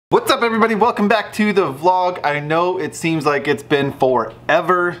What's up everybody, welcome back to the vlog. I know it seems like it's been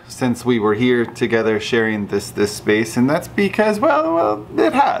forever since we were here together sharing this space, and that's because, well,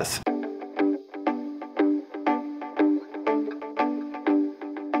 it has.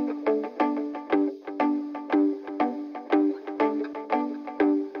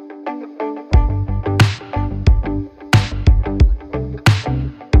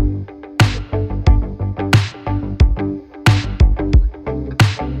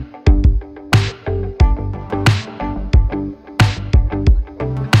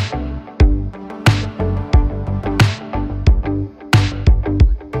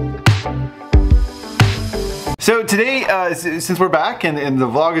 So today, since we're back and the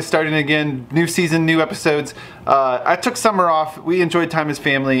vlog is starting again, new season, new episodes, I took summer off. We enjoyed time as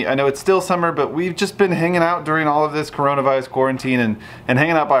family. I know it's still summer, but we've just been hanging out during all of this coronavirus quarantine and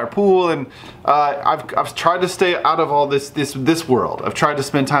hanging out by our pool. And I've tried to stay out of all this world. I've tried to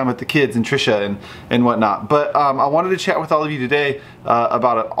spend time with the kids and Trisha and whatnot. But I wanted to chat with all of you today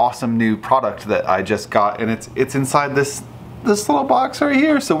about an awesome new product that I just got, and it's inside this little box right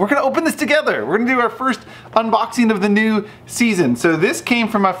here. So we're gonna open this together. We're gonna do our first unboxing of the new season. So this came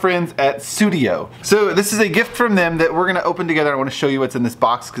from my friends at Studio. So this is a gift from them that we're gonna open together. I wanna show you what's in this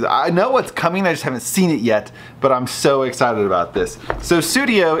box because I know what's coming, I just haven't seen it yet, but I'm so excited about this. So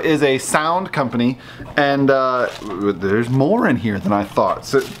Studio is a sound company, and there's more in here than I thought.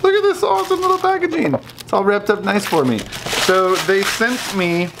 So look at this awesome little packaging. It's all wrapped up nice for me. So they sent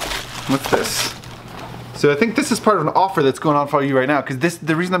me, what's this? So I think this is part of an offer that's going on for you right now, because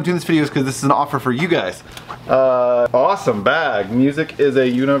the reason I'm doing this video is because this is an offer for you guys. Awesome bag. Music is a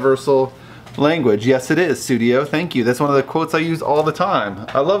universal language. Yes, it is, Studio. Thank you. That's one of the quotes I use all the time.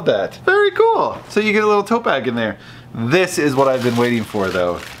 I love that. Very cool. So you get a little tote bag in there. This is what I've been waiting for,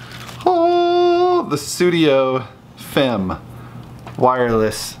 though. Oh, the Studio Fem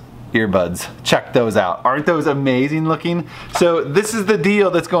wireless earbuds. Check those out. Aren't those amazing looking? So this is the deal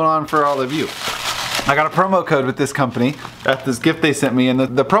that's going on for all of you. I got a promo code with this company at this gift they sent me, and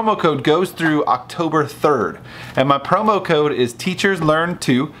the promo code goes through October 3rd. And my promo code is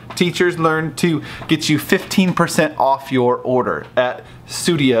TeachersLearn2. TeachersLearn2 gets you 15% off your order at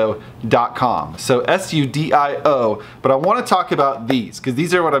studio.com. So S-U-D-I-O. But I want to talk about these because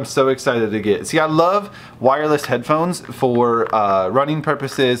these are what I'm so excited to get. See, I love wireless headphones for running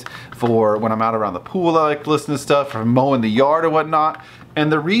purposes, for when I'm out around the pool I like to listen to stuff, for mowing the yard or whatnot. And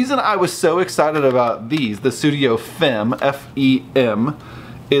the reason I was so excited about these, the Studio Fem, F-E-M,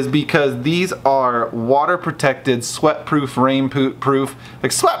 is because these are water protected, sweat-proof, rain-proof,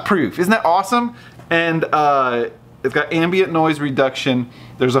 like sweat-proof. Isn't that awesome? And it's got ambient noise reduction.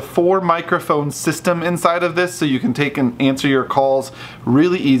 There's a 4 microphone system inside of this, so you can take and answer your calls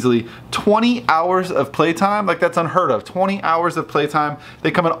really easily. 20 hours of playtime, like that's unheard of. 20 hours of playtime.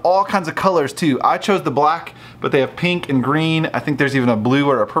 They come in all kinds of colors too. I chose the black, but they have pink and green. I think there's even a blue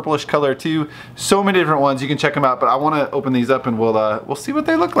or a purplish color too. So many different ones. You can check them out, but I want to open these up and we'll see what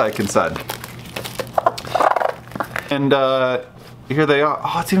they look like inside. And here they are.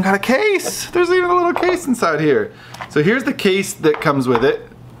 Oh, it's even got a case. There's even a little case inside here. So here's the case that comes with it.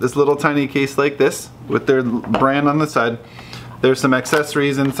 This little tiny case like this with their brand on the side. There's some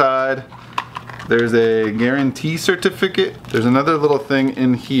accessories inside. There's a guarantee certificate. There's another little thing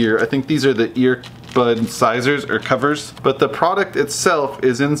in here. I think these are the earbud sizers or covers, but the product itself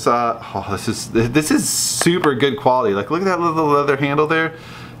is inside. Oh, this is super good quality. Like, look at that little leather handle there.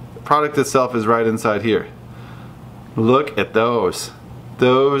 The product itself is right inside here. Look at those.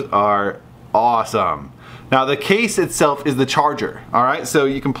 Those are awesome. Now the case itself is the charger, all right? So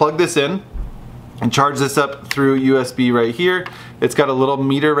you can plug this in and charge this up through USB right here. It's got a little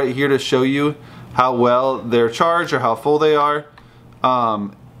meter right here to show you how well they're charged or how full they are,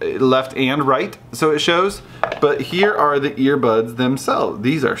 left and right, so it shows. But here are the earbuds themselves.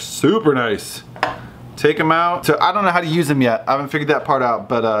 These are super nice. Take them out. So I don't know how to use them yet. I haven't figured that part out,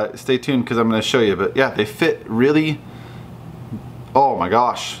 but stay tuned because I'm going to show you. But yeah, they fit really, oh my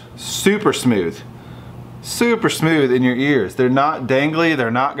gosh, super smooth. Super smooth in your ears. They're not dangly,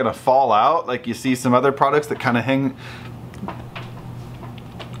 they're not gonna fall out like you see some other products that kind of hang.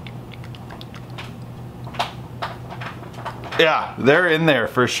 Yeah, they're in there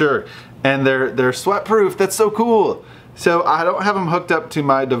for sure. And they're sweat proof. That's so cool. So I don't have them hooked up to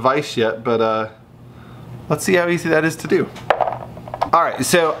my device yet, but let's see how easy that is to do. All right,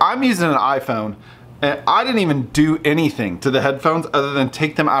 so I'm using an iPhone, and I didn't even do anything to the headphones other than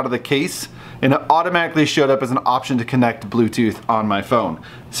take them out of the case, and it automatically showed up as an option to connect Bluetooth on my phone.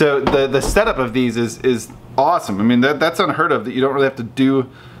 So the setup of these is awesome. I mean, that's unheard of, that you don't really have to do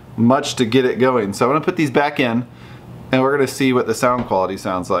much to get it going. So I'm gonna put these back in, and we're gonna see what the sound quality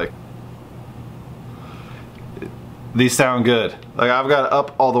sounds like. These sound good. Like, I've got it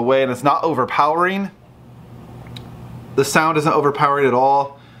up all the way and it's not overpowering. The sound isn't overpowering at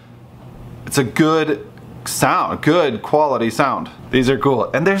all. It's a good sound, good quality sound. These are cool.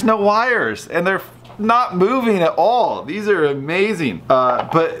 And there's no wires and they're not moving at all. These are amazing,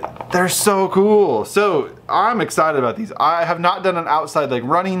 but they're so cool. So I'm excited about these. I have not done an outside like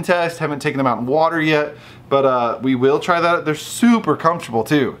running test, haven't taken them out in water yet, but we will try that. They're super comfortable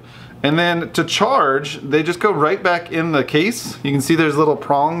too. And then to charge, they just go right back in the case. You can see there's little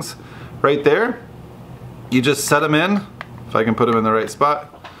prongs right there. You just set them in, if I can put them in the right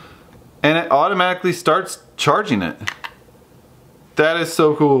spot, and it automatically starts charging it. That is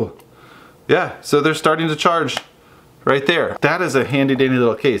so cool. Yeah, so they're starting to charge right there. That is a handy dandy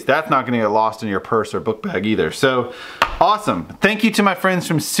little case. That's not gonna get lost in your purse or book bag either. So awesome. Thank you to my friends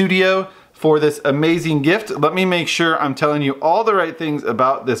from Studio for this amazing gift. Let me make sure I'm telling you all the right things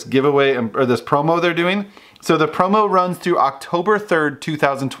about this giveaway or this promo they're doing. So the promo runs through October 3rd,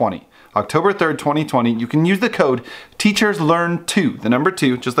 2020. October 3rd, 2020. You can use the code TEACHERSLEARN2, the number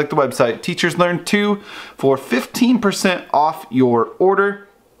 2, just like the website, TEACHERSLEARN2 for 15% off your order.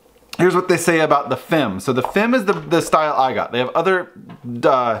 Here's what they say about the FEM. So the FEM is the style I got. They have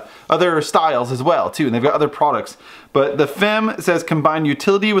other styles as well too, and they've got other products. But the FEM says combine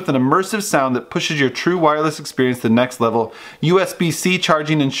utility with an immersive sound that pushes your true wireless experience to the next level. USB-C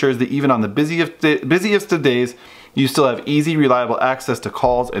charging ensures that even on the busiest of days, you still have easy, reliable access to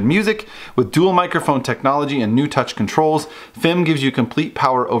calls and music. With dual microphone technology and new touch controls, FEM gives you complete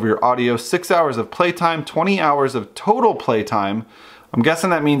power over your audio, 6 hours of playtime, 20 hours of total playtime. I'm guessing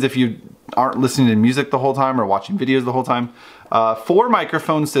that means if you aren't listening to music the whole time or watching videos the whole time. 4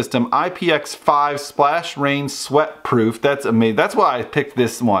 microphone system, IPX5 splash rain sweat proof. That's amazing. That's why I picked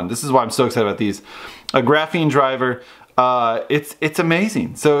this one. This is why I'm so excited about these. A graphene driver. It's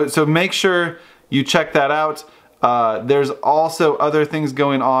amazing. So make sure you check that out. There's also other things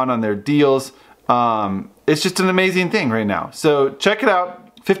going on their deals. It's just an amazing thing right now. So check it out.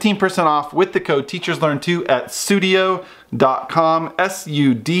 15% off with the code TEACHERSLEARN2 at sudio.com,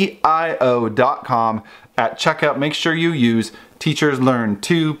 sudio.com at checkout. Make sure you use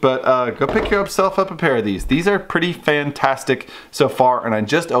TEACHERSLEARN2, but go pick yourself up a pair of these. These are pretty fantastic so far, and I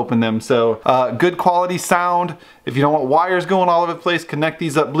just opened them. So good quality sound. If you don't want wires going all over the place, connect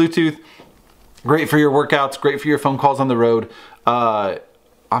these up Bluetooth. Great for your workouts, great for your phone calls on the road.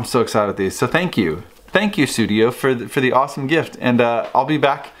 I'm so excited with these, so thank you. Thank you, Studio, for the awesome gift, and I'll be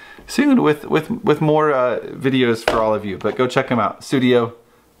back soon with more videos for all of you, but go check them out,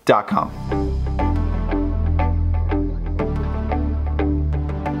 sudio.com.